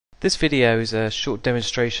This video is a short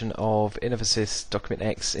demonstration of Innovasys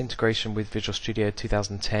DocumentX integration with Visual Studio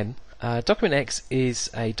 2010. DocumentX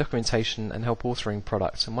is a documentation and help authoring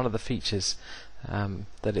product, and one of the features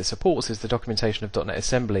that it supports is the documentation of .NET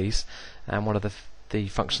assemblies, and one of the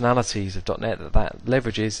functionalities of .NET that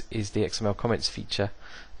leverages is the XML comments feature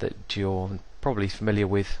that you're probably familiar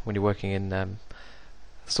with when you're working in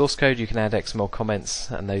source code. You can add XML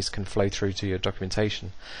comments and those can flow through to your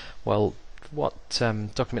documentation. Well, what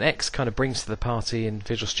DocumentX kind of brings to the party in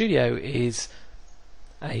Visual Studio is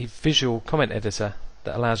a visual comment editor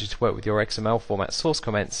that allows you to work with your XML format source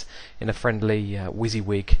comments in a friendly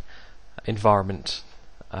WYSIWYG environment.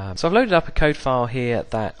 So I've loaded up a code file here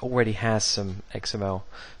that already has some XML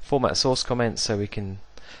format source comments, so we can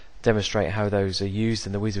demonstrate how those are used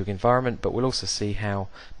in the WYSIWYG environment, but we'll also see how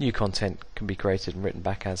new content can be created and written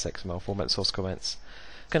back as XML format source comments.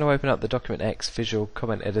 I'm going to open up the DocumentX visual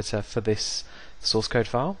comment editor for this source code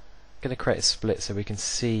file. I'm going to create a split so we can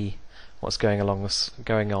see what's going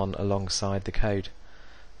on alongside the code.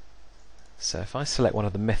 So if I select one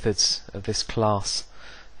of the methods of this class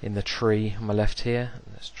in the tree on my left here,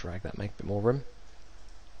 let's drag that, make a bit more room,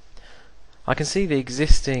 I can see the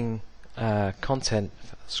existing content.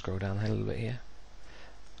 If I scroll down a little bit here,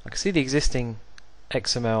 I can see the existing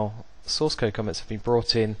XML source code comments have been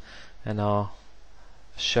brought in and are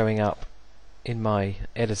showing up in my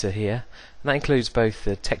editor here, and that includes both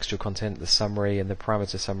the textual content, the summary and the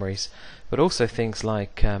parameter summaries, but also things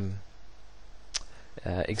like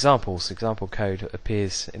example code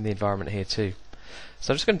appears in the environment here too.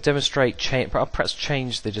 So I'm just going to demonstrate, perhaps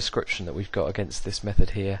change the description that we've got against this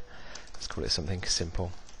method here. Let's call it something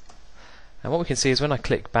simple. And what we can see is when I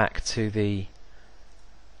click back to the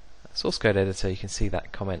source code editor, you can see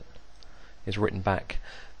that comment is written back.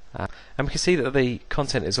 And we can see that the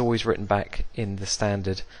content is always written back in the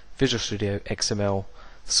standard Visual Studio XML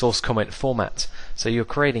source comment format. So you're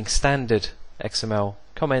creating standard XML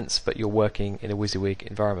comments, but you're working in a WYSIWYG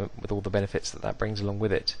environment with all the benefits that brings along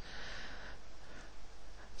with it.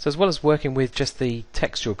 So as well as working with just the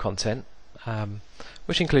textual content,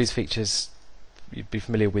 which includes features you'd be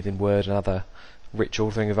familiar with in Word and other rich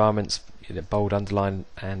authoring environments, bold, underline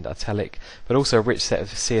and italic, but also a rich set of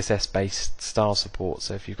CSS based style support.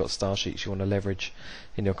 So if you've got style sheets you want to leverage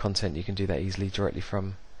in your content, you can do that easily directly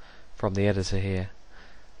from the editor here.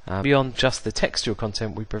 Beyond just the textual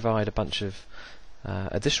content, we provide a bunch of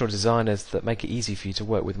additional designers that make it easy for you to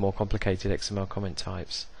work with more complicated XML comment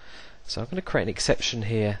types. So I'm going to create an exception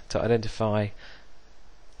here to identify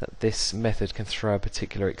that this method can throw a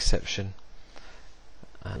particular exception.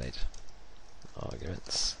 Valid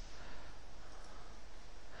arguments.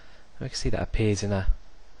 We can see that appears in a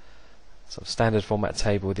sort of standard format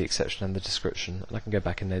table with the exception and the description, and I can go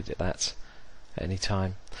back and edit that at any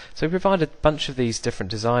time. So we provide a bunch of these different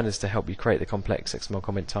designers to help you create the complex XML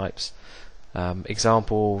comment types.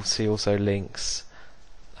 Example, see also links,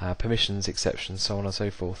 permissions, exceptions, so on and so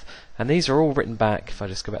forth. And these are all written back, if I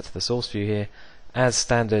just go back to the source view here, as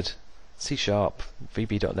standard C#,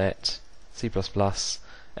 VB.NET, C++,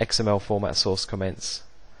 XML format source comments,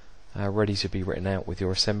 ready to be written out with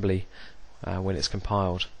your assembly when it's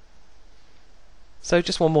compiled. So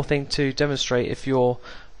just one more thing to demonstrate: if you're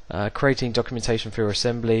creating documentation for your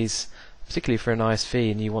assemblies, particularly for an ISV,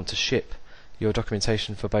 and you want to ship your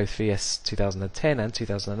documentation for both VS 2010 and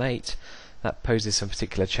 2008, that poses some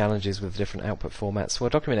particular challenges with different output formats. Well,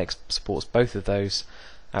 DocumentX supports both of those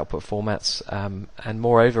output formats, and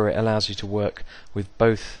moreover it allows you to work with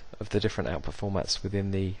both of the different output formats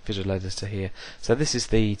within the visual editor here. So this is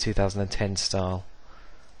the 2010 style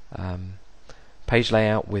page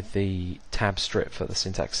layout with the tab strip for the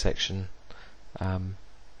syntax section,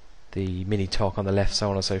 the mini talk on the left,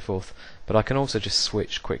 so on and so forth. But I can also just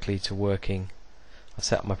switch quickly to working. I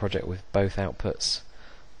set up my project with both outputs,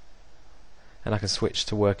 and I can switch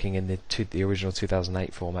to working in the original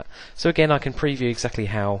 2008 format. So again, I can preview exactly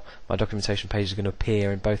how my documentation page is going to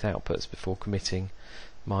appear in both outputs before committing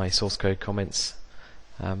my source code comments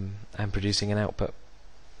and producing an output.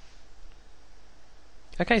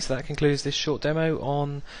 Okay, so that concludes this short demo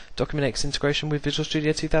on DocumentX integration with Visual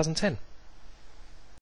Studio 2010.